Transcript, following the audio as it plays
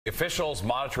Officials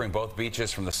monitoring both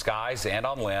beaches from the skies and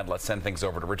on land. Let's send things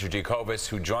over to Richard Jacobus,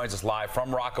 who joins us live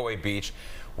from Rockaway Beach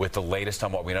with the latest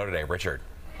on what we know today. Richard.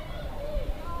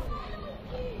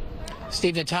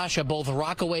 Steve, Natasha, both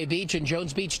Rockaway Beach and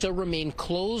Jones Beach still remain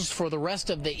closed for the rest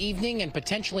of the evening and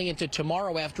potentially into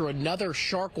tomorrow after another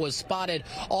shark was spotted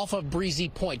off of Breezy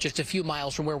Point, just a few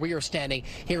miles from where we are standing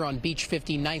here on Beach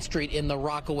 59th Street in the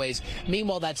Rockaways.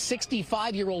 Meanwhile, that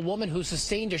 65-year-old woman who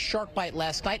sustained a shark bite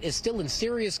last night is still in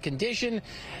serious condition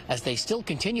as they still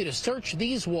continue to search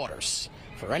these waters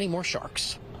for any more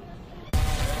sharks.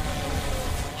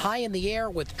 High in the air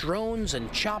with drones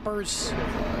and choppers,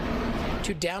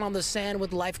 to down on the sand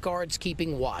with lifeguards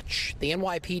keeping watch. The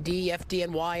NYPD,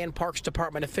 FDNY, and Parks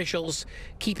Department officials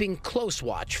keeping close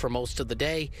watch for most of the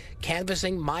day,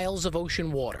 canvassing miles of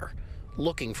ocean water,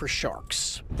 looking for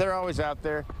sharks. They're always out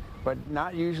there, but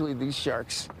not usually these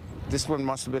sharks. This one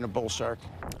must have been a bull shark.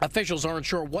 Officials aren't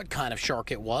sure what kind of shark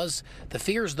it was. The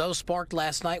fears, though, sparked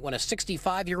last night when a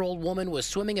 65-year-old woman was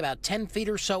swimming about 10 feet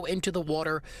or so into the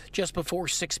water just before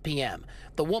 6 p.m.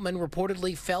 The woman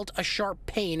reportedly felt a sharp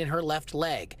pain in her left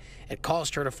leg. It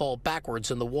caused her to fall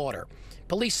backwards in the water.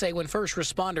 Police say when first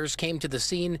responders came to the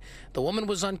scene, the woman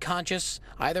was unconscious,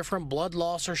 either from blood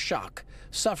loss or shock,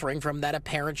 suffering from that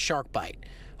apparent shark bite.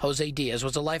 Jose Diaz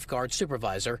was a lifeguard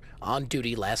supervisor on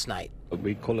duty last night.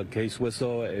 We called a case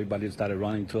whistle. Everybody started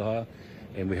running to her,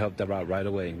 and we helped her out right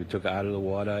away. We took her out of the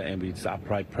water, and we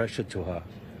applied pressure to her.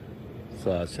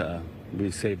 So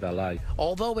we saved her life.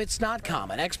 Although it's not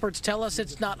common, experts tell us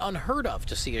it's not unheard of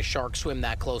to see a shark swim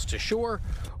that close to shore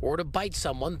or to bite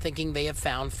someone thinking they have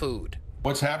found food.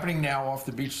 What's happening now off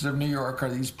the beaches of New York are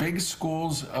these big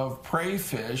schools of prey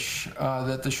fish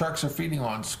that the sharks are feeding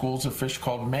on, schools of fish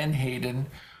called menhaden,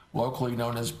 locally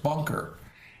known as bunker.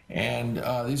 And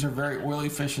these are very oily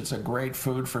fish. It's a great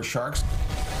food for sharks.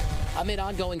 Amid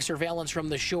ongoing surveillance from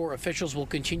the shore, officials will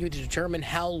continue to determine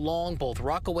how long both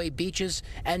Rockaway Beaches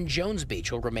and Jones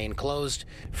Beach will remain closed.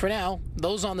 For now,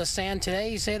 those on the sand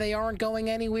today say they aren't going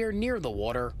anywhere near the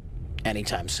water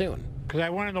anytime soon. Because I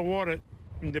went in the water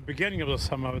in the beginning of the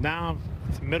summer. Now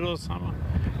it's the middle of summer.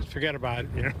 Just forget about it,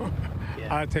 you know.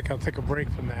 Yeah. I'll take a break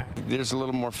from that. There's a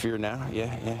little more fear now.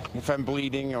 Yeah. If I'm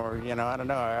bleeding or, you know, I don't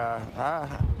know. I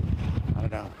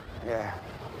don't know. Yeah.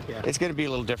 It's going to be a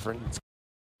little different.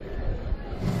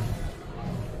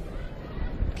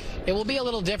 It will be a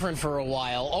little different for a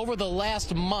while. Over the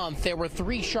last month, there were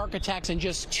 3 shark attacks in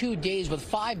just 2 days, with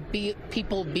 5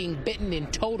 people being bitten in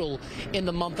total in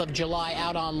the month of July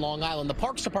out on Long Island. The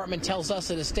Parks Department tells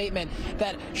us in a statement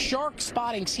that shark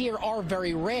spottings here are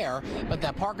very rare, but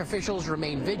that park officials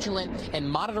remain vigilant in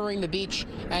monitoring the beach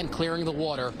and clearing the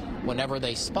water whenever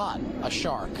they spot a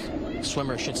shark.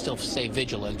 Swimmers should still stay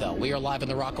vigilant, though. We are live in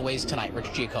the Rockaways tonight.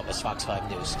 Richard Jacobus, Fox 5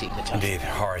 News. Steve Natasha. Indeed.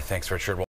 All right. Thanks, Richard.